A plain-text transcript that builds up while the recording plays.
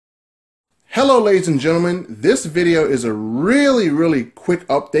Hello ladies and gentlemen, this video is a really quick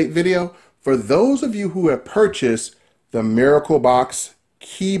update video for those of you who have purchased the Miracle Box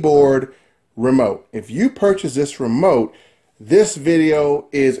keyboard remote. If you purchase this remote, this video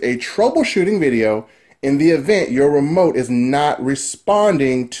is a troubleshooting video in the event your remote is not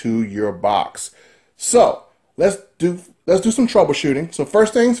responding to your box. So let's do some troubleshooting. So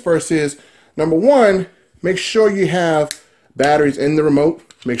first things first is, number one, make sure you have batteries in the remote.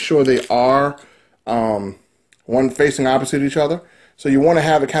 Make sure they are one facing opposite each other. So you want to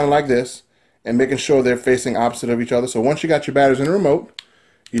have it kind of like this and making sure they're facing opposite of each other. So once you got your batteries in the remote,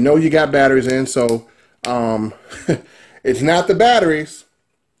 you know you got batteries in. So it's not the batteries.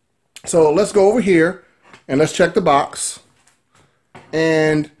 So let's go over here and let's check the box.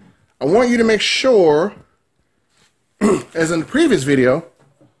 And I want you to make sure, as in the previous video,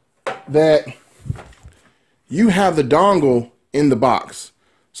 that you have the dongle in the box.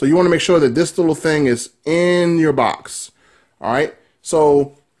 So you want to make sure that this little thing is in your box. All right.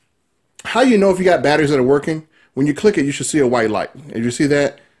 So how you know if you got batteries that are working? When you click it, you should see a white light. Did you see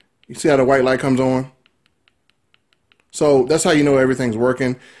that? You see how the white light comes on? So that's how you know everything's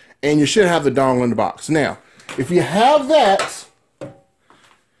working. And you should have the dongle in the box. Now, if you have that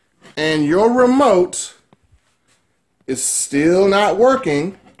and your remote is still not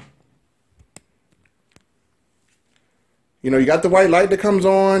working, you know, you got the white light that comes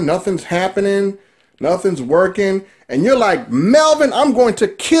on, nothing's happening, nothing's working, and you're like, Melvin, I'm going to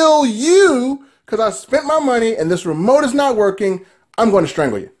kill you because I spent my money and this remote is not working. I'm going to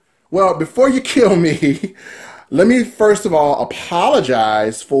strangle you. Well, before you kill me, let me first of all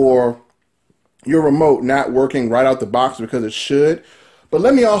apologize for your remote not working right out the box because it should. But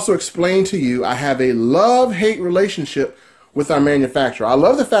let me also explain to you, I have a love-hate relationship with our manufacturer. I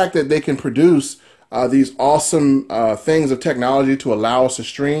love the fact that they can produce these awesome things of technology to allow us to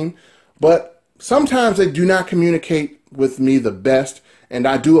stream, but sometimes they do not communicate with me the best, and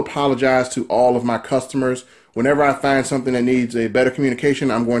I do apologize to all of my customers. Whenever I find something that needs a better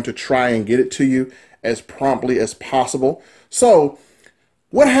communication, I'm going to try and get it to you as promptly as possible. So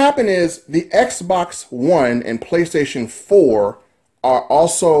what happened is the Xbox One and PlayStation 4 are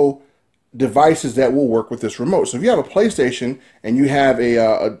also devices that will work with this remote. So if you have a PlayStation and you have a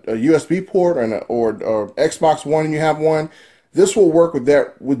USB port or Xbox One and you have one, this will work with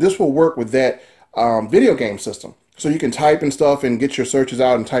that. This will work with that video game system. So you can type and stuff and get your searches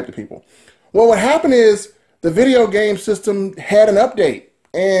out and type to people. Well, what happened is the video game system had an update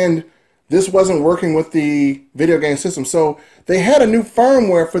and this wasn't working with the video game system. So they had a new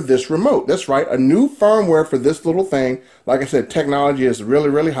firmware for this remote. That's right, a new firmware for this little thing. Like I said, technology is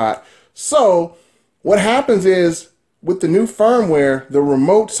really hot. So what happens is with the new firmware, the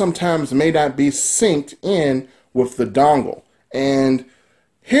remote sometimes may not be synced in with the dongle. And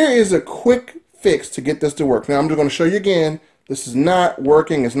here is a quick fix to get this to work. Now I'm just going to show you again. This is not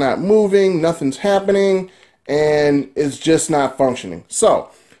working. It's not moving. Nothing's happening. And it's just not functioning. So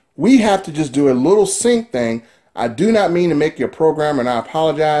we have to just do a little sync thing. I do not mean to make you a programmer, and I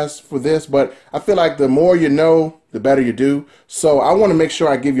apologize for this, but I feel like the more you know, the better you do. So I want to make sure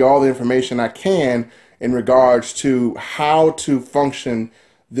I give you all the information I can in regards to how to function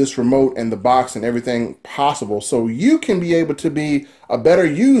this remote and the box and everything possible, so you can be able to be a better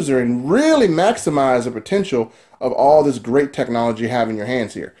user and really maximize the potential of all this great technology you have in your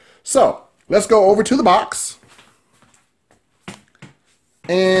hands here. So let's go over to the box.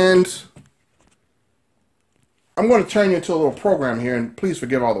 And I'm going to turn you into a little program here, and please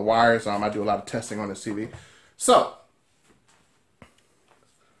forgive all the wires. I do a lot of testing on this TV. So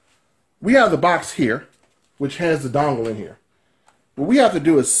we have the box here, which has the dongle in here. What we have to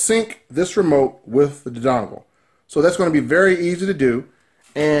do is sync this remote with the dongle. So that's going to be very easy to do.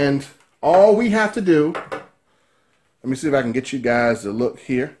 And all we have to do, let me see if I can get you guys to look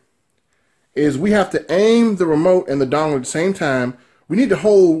here, is we have to aim the remote and the dongle at the same time. We need to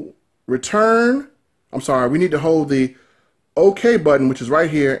hold we need to hold the OK button, which is right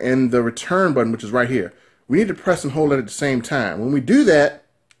here, and the return button, which is right here. We need to press and hold it at the same time. When we do that,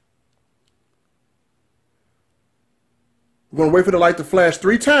 we're going to wait for the light to flash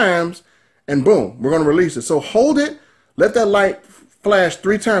 3 times, and boom, we're going to release it. So hold it, let that light flash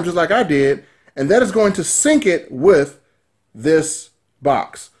 3 times just like I did, and that is going to sync it with this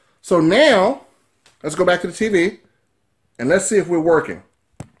box. So now, let's go back to the TV, and let's see if we're working.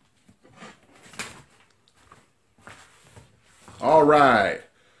 All right,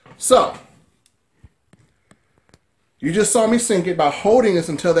 so you just saw me sync it by holding this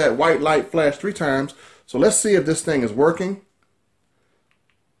until that white light flashed 3 times. So let's see if this thing is working.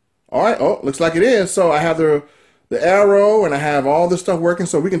 All right, oh, looks like it is. So I have the the arrow, and I have all this stuff working.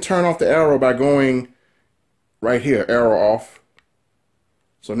 So we can turn off the arrow by going right here, arrow off.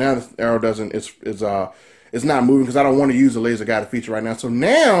 So now the arrow doesn't, it's not moving because I don't want to use the laser guided feature right now. So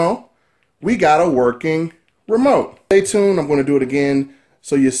now we got a working remote. Stay tuned, I'm going to do it again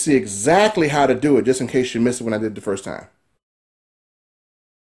so you see exactly how to do it, just in case you missed it when I did it the first time.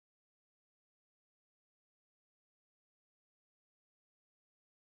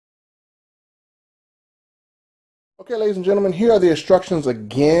 Okay, ladies and gentlemen, here are the instructions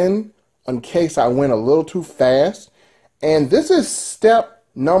again in case I went a little too fast. And this is step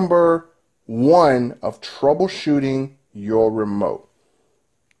number 1 of troubleshooting your remote.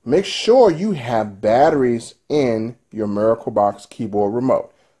 Make sure you have batteries in your Miracle Box keyboard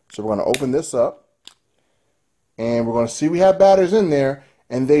remote. So we're going to open this up and we're going to see we have batteries in there,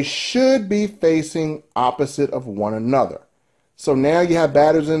 and they should be facing opposite of one another. So now you have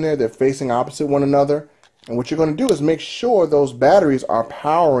batteries in there, they're facing opposite one another. And what you're going to do is make sure those batteries are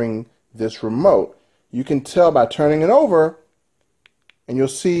powering this remote. You can tell by turning it over, and you'll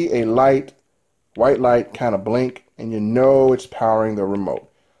see a light, white light kind of blink, and you know it's powering the remote.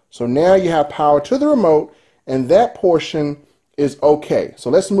 So now you have power to the remote, and that portion is okay. So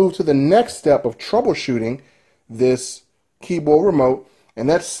let's move to the next step of troubleshooting this keyboard remote, and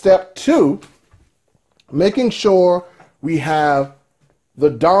that's step 2, making sure we have the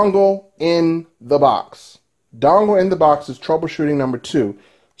dongle in the box. Dongle in the box is troubleshooting number 2.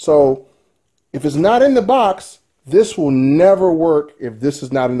 So if it's not in the box, this will never work if this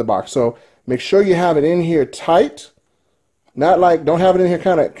is not in the box. So make sure you have it in here tight. Not like, don't have it in here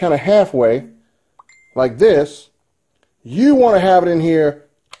kind of halfway like this. You want to have it in here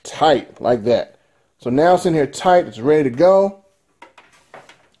tight like that. So now it's in here tight, it's ready to go.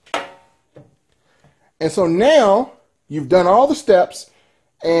 And so now you've done all the steps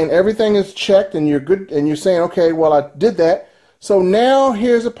and everything is checked and you're good, and you're saying, okay, well, I did that. So now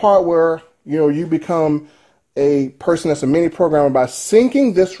here's a part where, you know, you become a person that's a mini programmer by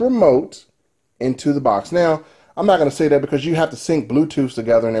syncing this remote into the box. Now, I'm not going to say that because you have to sync Bluetooth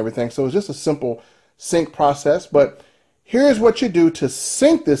together and everything. So it's just a simple sync process. But here's what you do to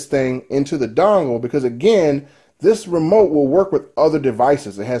sync this thing into the dongle, because again, this remote will work with other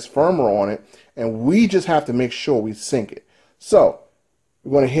devices. It has firmware on it, and we just have to make sure we sync it. So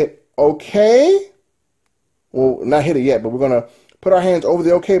we're going to hit OK. Well, not hit it yet, but we're going to put our hands over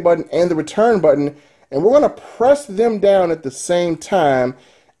the OK button and the return button, and we're going to press them down at the same time,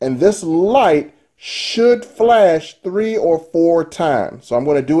 and this light should flash 3 or 4 times. So I'm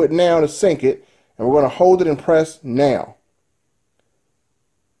going to do it now to sync it, and we're going to hold it and press now.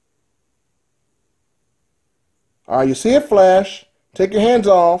 All right, you see it flash. Take your hands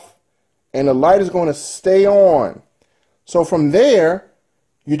off, and the light is going to stay on. So from there,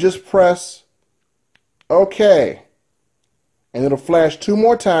 you just press OK, and it'll flash 2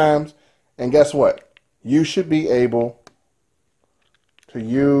 more times, and guess what? You should be able to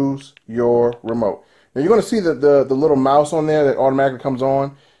use your remote. Now you're going to see the little mouse on there that automatically comes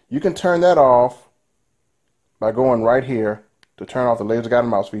on. You can turn that off by going right here to turn off the laser guided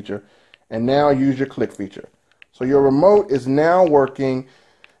mouse feature, and now use your click feature. So your remote is now working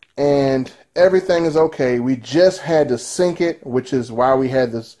and everything is okay. We just had to sync it, which is why we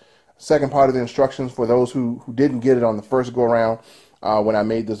had this second part of the instructions for those who didn't get it on the first go around when I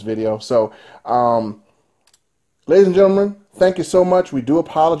made this video. So ladies and gentlemen, thank you so much. We do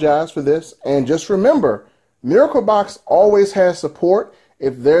apologize for this, and just remember, Miracle Box always has support.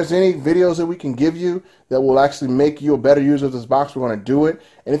 If there's any videos that we can give you that will actually make you a better user of this box, we're going to do it.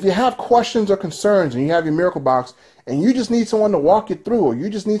 And if you have questions or concerns and you have your Miracle Box and you just need someone to walk you through, or you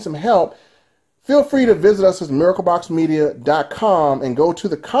just need some help, feel free to visit us at miracleboxmedia.com and go to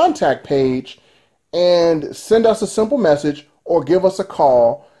the contact page and send us a simple message or give us a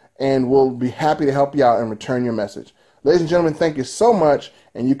call, and we'll be happy to help you out and return your message. Ladies and gentlemen, thank you so much,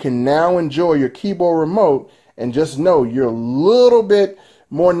 and you can now enjoy your keyboard remote, and just know you're a little bit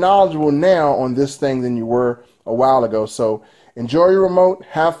more knowledgeable now on this thing than you were a while ago. So enjoy your remote,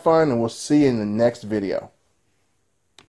 have fun, and we'll see you in the next video.